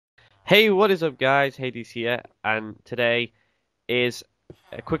Hey, what is up guys? Hades here, and today is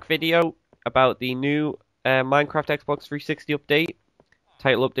a quick video about the new Minecraft Xbox 360 update,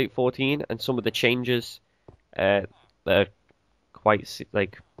 title update 14, and some of the changes that are quite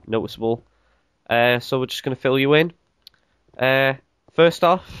noticeable. So we're just going to fill you in. First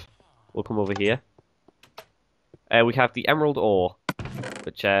off, we'll come over here. We have the Emerald Ore,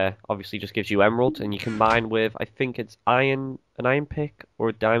 which obviously just gives you emeralds, and you can mine with, I think it's an iron pick or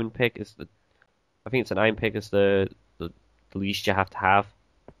a diamond pick is the, I think it's an iron pick is the least you have to have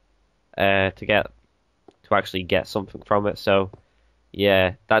to actually get something from it. So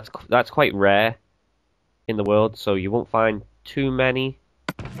yeah, that's quite rare in the world, so you won't find too many.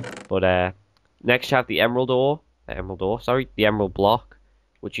 But next you have the the emerald block,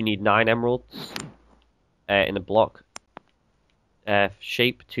 which you need 9 emeralds in a block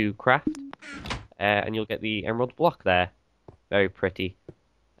shape to craft, and you'll get the emerald block there. Very pretty.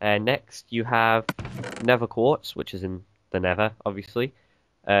 Next you have nether quartz, which is in the nether, obviously,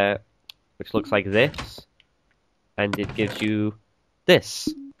 which looks like this, and it gives you this.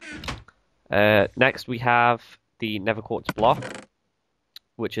 Next we have the nether quartz block,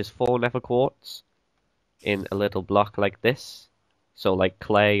 which is 4 nether quartz in a little block like this, so like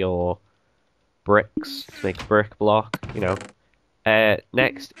clay or bricks to make a brick block, you know.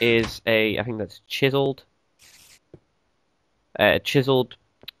 Next is I think that's chiseled.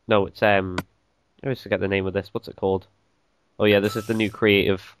 No, it's I always forget the name of this. What's it called? Oh yeah, this is the new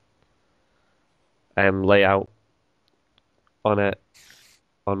creative layout on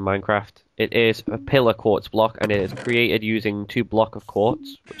Minecraft. It is a pillar quartz block, and it is created using 2 blocks of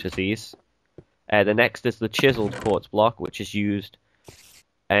quartz, which is these. The next is the chiseled quartz block, which is used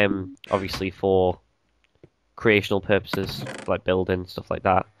obviously for creational purposes, like building, stuff like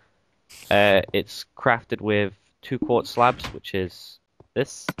that. It's crafted with 2 quartz slabs, which is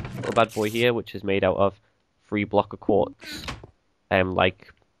this little bad boy here, which is made out of 3 blocks of quartz.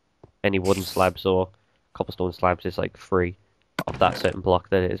 Like any wooden slabs or cobblestone slabs is like 3 of that certain block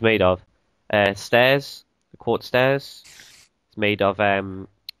that it is made of. Stairs, the quartz stairs, is made of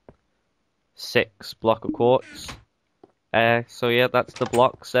 6 blocks of quartz. So yeah, that's the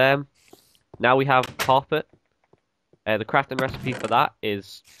blocks. Now we have carpet. The crafting recipe for that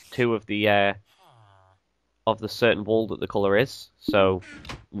is 2 of the certain wool that the color is. So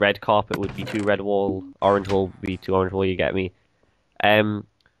red carpet would be 2 red wool, orange wool would be 2 orange wool. You get me?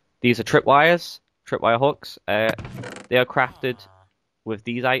 These are tripwire hooks. They are crafted with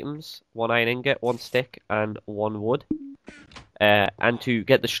these items: 1 iron ingot, 1 stick, and 1 wood. And to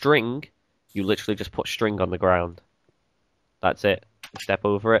get the string, you literally just put string on the ground. That's it. Step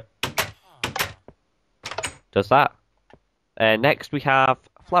over it. Does that. Next we have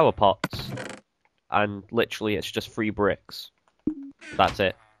flower pots, and literally it's just 3 bricks. That's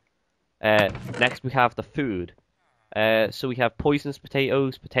it. Next we have the food. So we have poisonous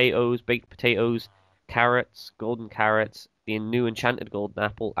potatoes, baked potatoes, carrots, golden carrots, the new enchanted golden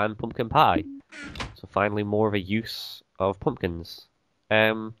apple, and pumpkin pie. So finally more of a use of pumpkins.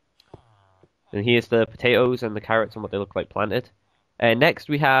 And here's the potatoes and the carrots and what they look like planted. Next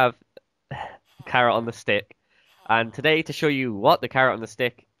we have carrot on the stick. And today, to show you what the carrot on the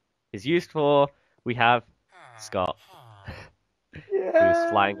stick is used for, we have Scott, who's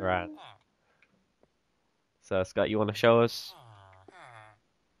flying around. So Scott, you want to show us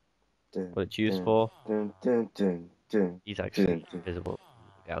what it's used for? He's actually invisible.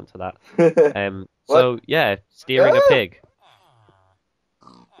 We'll get onto that. So yeah, steering a pig.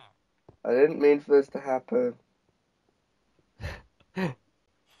 I didn't mean for this to happen.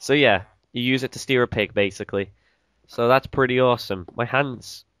 So yeah, you use it to steer a pig, basically. So that's pretty awesome. My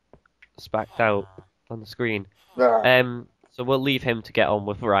hand's spacked out on the screen. So we'll leave him to get on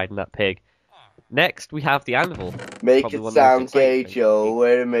with riding that pig. Next, we have the anvil. Make it sound gay, Joe.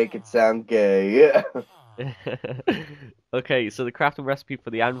 Way to make it sound gay. Okay, so the crafting recipe for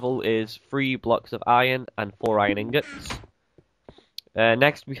the anvil is 3 blocks of iron and 4 iron ingots.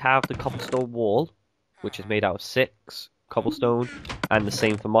 Next, we have the cobblestone wall, which is made out of 6 cobblestone, and the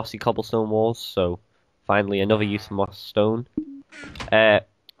same for mossy cobblestone walls. So finally, another use for moss stone. And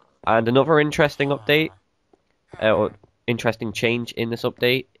another interesting update, or interesting change in this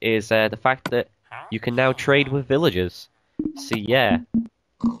update, is the fact that you can now trade with villagers. So yeah,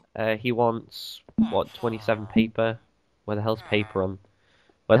 he wants, what, 27 paper? Where the hell's paper on?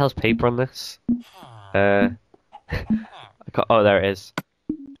 Where the hell's paper on this? Oh, there it is.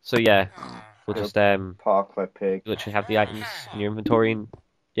 So yeah, we'll just park my pig. literally have the items in your inventory, and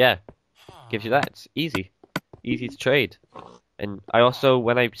yeah, gives you that. It's easy to trade. And I also,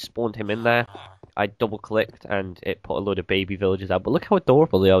 when I spawned him in there, I double clicked and it put a load of baby villagers out. But look how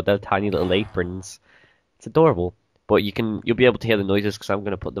adorable they are. They're tiny little aprons. It's adorable. But you'll be able to hear the noises because I'm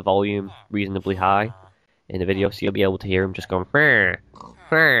going to put the volume reasonably high in the video, so you'll be able to hear them just going. Frr,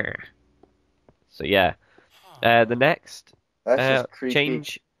 frr. So yeah, the next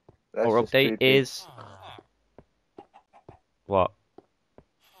change or update is what?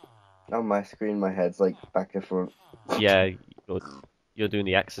 On my screen, my head's like back and front. Yeah, you're doing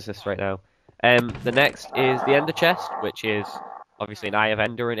the Exorcist right now. The next is the Ender chest, which is obviously an Eye of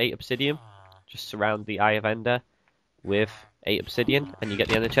Ender and 8 obsidian. Just surround the Eye of Ender with 8 obsidian, and you get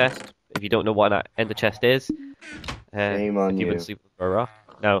the Ender chest. If you don't know what an Ender chest is, shame on you. You've been sleeping for a rock.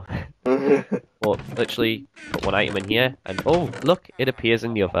 No. Well, literally put one item in here, and oh, look, it appears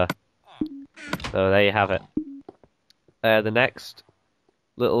in the other. So there you have it. The next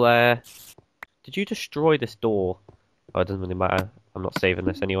little did you destroy this door? Oh, it doesn't really matter. I'm not saving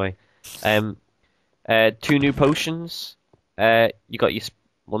this anyway. 2 new potions. You got your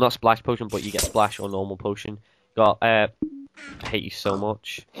well, not splash potion, but you get splash or normal potion. Got I hate you so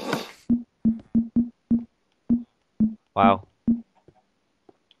much. Wow.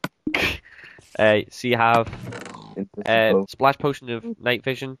 So you have splash potion of night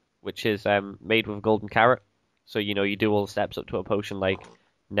vision, which is made with a golden carrot. So you know you do all the steps up to a potion like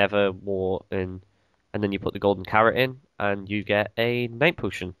never, war, and then you put the golden carrot in, and you get a night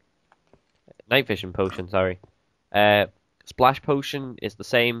potion. Night vision potion, sorry. Splash potion is the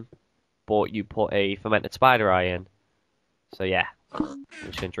same, but you put a fermented spider eye in. So yeah, I'm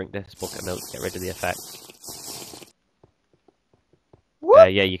just gonna drink this bucket of milk to get rid of the effect.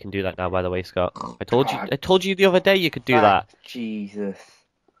 Yeah, you can do that now. By the way, Scott, I told you the other day you could do that. Jesus.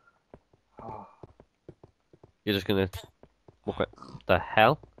 Oh. You're just gonna look at the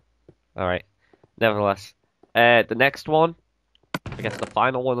hell. All right. Nevertheless, the next one, I guess the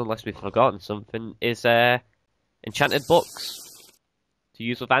final one, unless we've forgotten something, is enchanted books to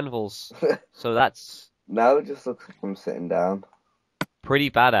use with anvils. So that's now it just looks like I'm sitting down.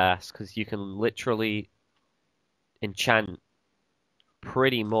 Pretty badass because you can literally enchant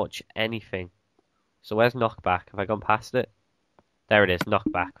pretty much anything. So where's knockback? Have I gone past it? There it is,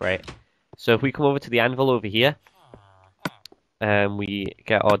 knockback, right? So if we come over to the anvil over here, we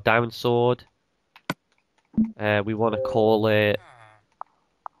get our diamond sword. We want to call it.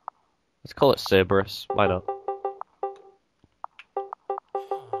 Let's call it Cerberus. Why not?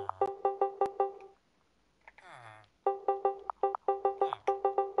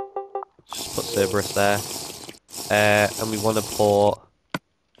 Just put Cerberus there. And we want to put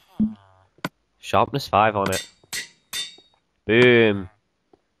sharpness 5 on it. Boom.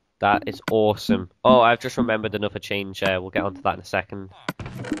 That is awesome. Oh, I've just remembered another change. We'll get onto that in a second.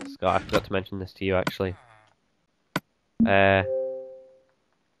 Scott, I forgot to mention this to you actually.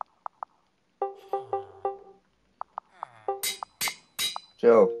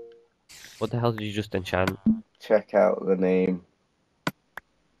 Joe. What the hell did you just enchant? Check out the name.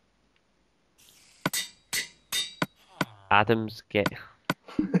 Adam's get.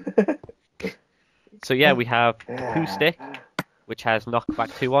 So yeah, we have Poo Stick, which has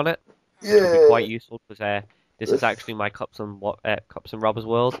knockback 2 on it. Yeah. It'll be quite useful because this is actually my Cops and Robbers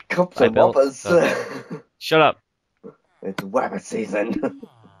world. Cops and Robbers. So... Shut up. It's Wabbit season.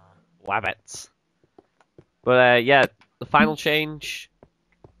 Wabbits. But yeah, the final change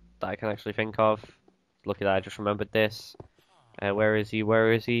that I can actually think of. Look at that, I just remembered this. Where is he?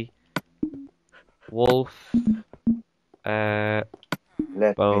 Where is he? Wolf.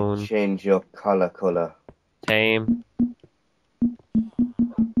 Let Bone. me change your color. Tame.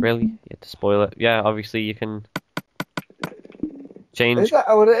 Really? You had to spoil it. Yeah, obviously you can change Is that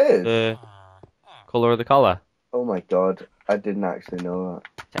what it is? the color of the collar Oh my god, I didn't actually know that.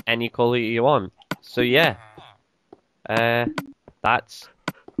 to any color you want. So yeah, that's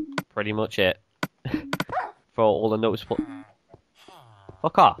pretty much it for all the noticeable.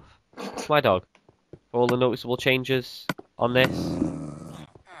 Fuck off! It's my dog. For all the noticeable changes on this.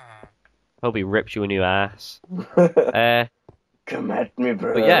 Hope he rips you a new ass. Come at me,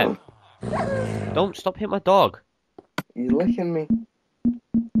 bro. But yeah, don't stop hitting my dog. He's licking me.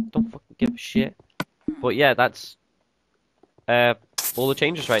 Don't fucking give a shit. But yeah, that's all the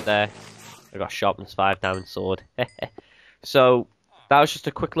changes right there. I got sharpness 5 diamond sword. So that was just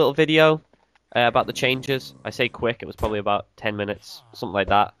a quick little video about the changes. I say quick, it was probably about 10 minutes, something like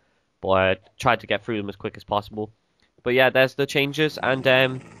that. But I tried to get through them as quick as possible. But yeah, there's the changes, and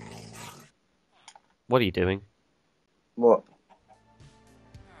what are you doing? What?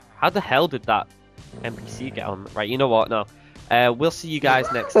 How the hell did that NPC get on? Right, you know what? No. We'll see you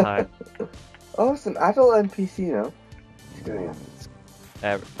guys next time. Oh, it's an adult NPC now.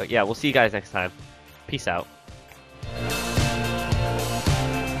 But yeah, we'll see you guys next time. Peace out.